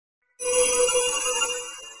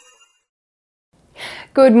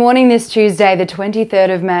Good morning this Tuesday, the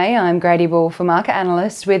 23rd of May. I'm Grady Bull for Market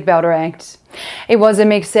Analyst with Bell Direct. It was a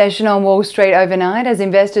mixed session on Wall Street overnight as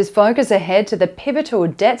investors focus ahead to the pivotal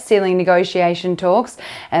debt ceiling negotiation talks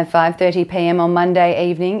at 5:30 p.m. on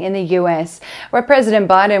Monday evening in the US, where President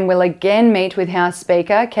Biden will again meet with House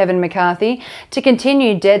Speaker Kevin McCarthy to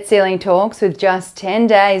continue debt ceiling talks with just 10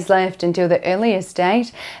 days left until the earliest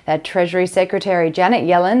date that Treasury Secretary Janet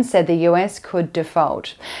Yellen said the US could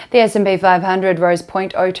default. The S&P 500 rose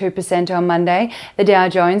 0.02% on Monday, the Dow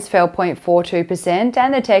Jones fell 0.42%,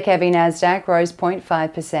 and the tech-heavy Nasdaq rose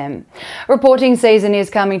 0.5%. Reporting season is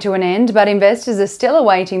coming to an end, but investors are still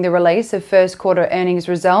awaiting the release of first quarter earnings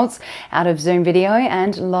results out of Zoom Video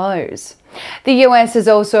and Lowe's. The US has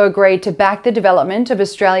also agreed to back the development of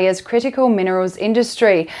Australia's critical minerals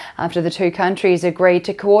industry after the two countries agreed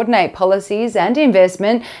to coordinate policies and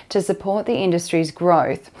investment to support the industry's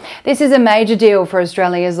growth. This is a major deal for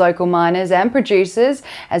Australia's local miners and producers,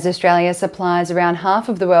 as Australia supplies around half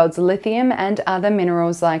of the world's lithium and other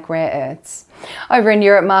minerals like rare earths. Over in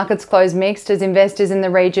Europe, markets closed mixed as investors in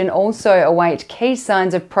the region also await key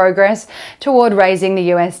signs of progress toward raising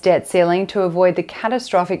the US debt ceiling to avoid the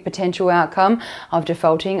catastrophic potential outcome of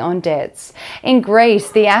defaulting on debts. In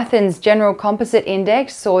Greece, the Athens General Composite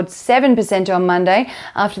Index soared 7% on Monday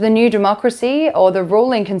after the New Democracy, or the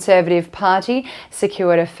ruling Conservative Party,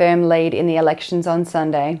 secured a firm lead in the elections on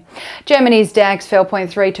Sunday. Germany's DAX fell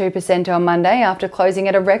 0.32% on Monday after closing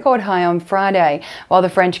at a record high on Friday, while the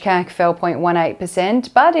French CAC fell 0.18%,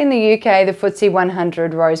 but in the UK, the FTSE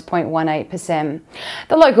 100 rose 0.18%.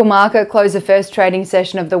 The local market closed the first trading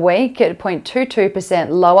session of the week at 0.22%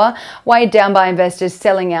 lower, weighed down by investors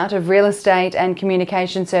selling out of real estate and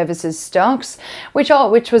communication services stocks, which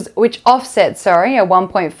offset a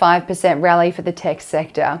 1.5% rally for the tech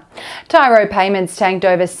sector. Tyro Payments tanked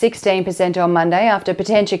over 16% on Monday after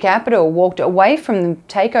Potentia Capital walked away from the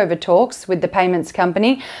takeover talks with the payments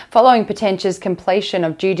company following Potentia's completion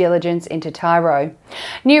of due diligence into Tyro.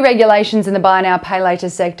 New regulations in the buy now pay later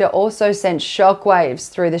sector also sent shockwaves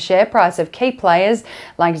through the share price of key players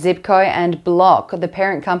like Zipco and Block, the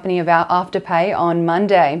parent company of our Afterpay, on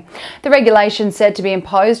Monday. The regulations set to be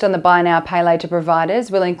imposed on the buy now pay later providers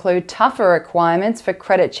will include tougher requirements for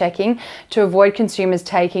credit checking to avoid consumers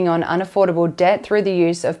taking on unaffordable debt through the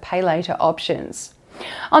use of pay later options.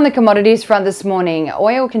 On the commodities front this morning,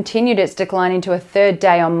 oil continued its decline into a third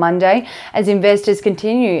day on Monday as investors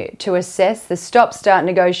continue to assess the stop-start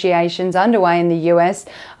negotiations underway in the US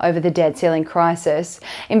over the debt ceiling crisis.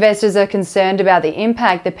 Investors are concerned about the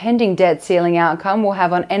impact the pending debt ceiling outcome will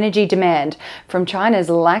have on energy demand from China's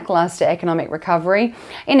lacklustre economic recovery,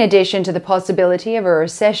 in addition to the possibility of a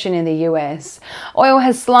recession in the US. Oil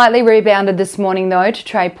has slightly rebounded this morning though to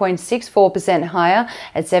trade 0.64% higher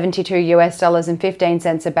at $72.15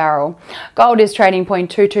 a barrel. Gold is trading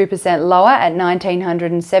 0.22% lower at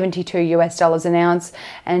 $1,972 an ounce,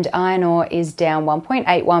 and iron ore is down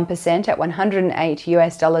 1.81% at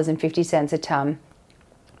 $108.50 a tonne.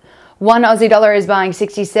 One Aussie dollar is buying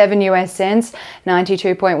 67 US cents,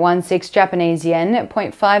 92.16 Japanese yen,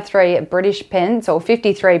 0.53 British pence or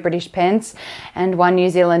 53 British pence, and 1 New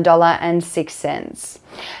Zealand dollar and 6 cents.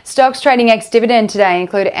 Stocks trading ex-dividend today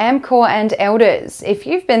include Amcor and Elders. If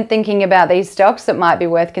you've been thinking about these stocks, it might be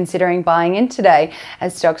worth considering buying in today,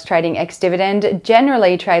 as stocks trading ex-dividend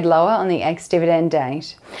generally trade lower on the ex-dividend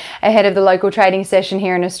date. Ahead of the local trading session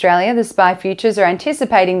here in Australia, the SPI futures are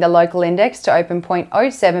anticipating the local index to open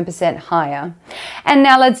 0.07% higher. And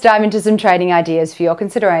now let's dive into some trading ideas for your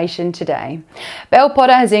consideration today. Bell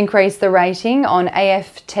Potter has increased the rating on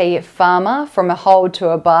AFT Pharma from a hold to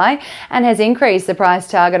a buy and has increased the price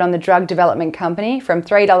target on the drug development company from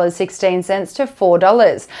 $3.16 to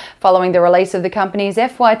 $4 following the release of the company's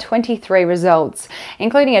FY23 results,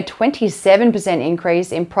 including a 27%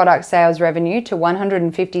 increase in product sales revenue to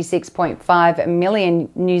 $156.5 million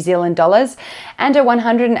New Zealand dollars and a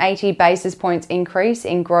 180 basis points increase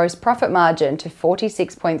in gross profit margin to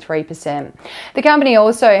 46.3%. The company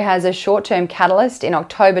also has a short-term catalyst in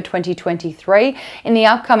October 2023 in the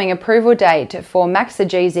upcoming approval date for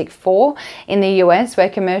Maxigesic IV in the US, where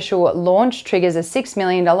commercial launch triggers a $6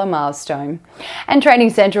 million milestone. And Trading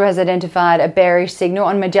Central has identified a bearish signal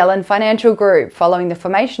on Magell Financial Group following the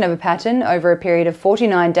formation of a pattern over a period of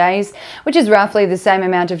 49 days, which is roughly the same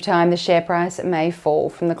amount of time the share price may fall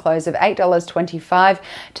from the close of $8.25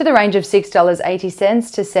 to the range of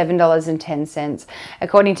 $6.80 to $7.10,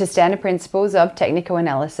 according to standard principles of technical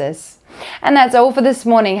analysis. And that's all for this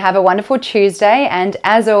morning. Have a wonderful Tuesday, and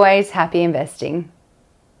as always, happy investing.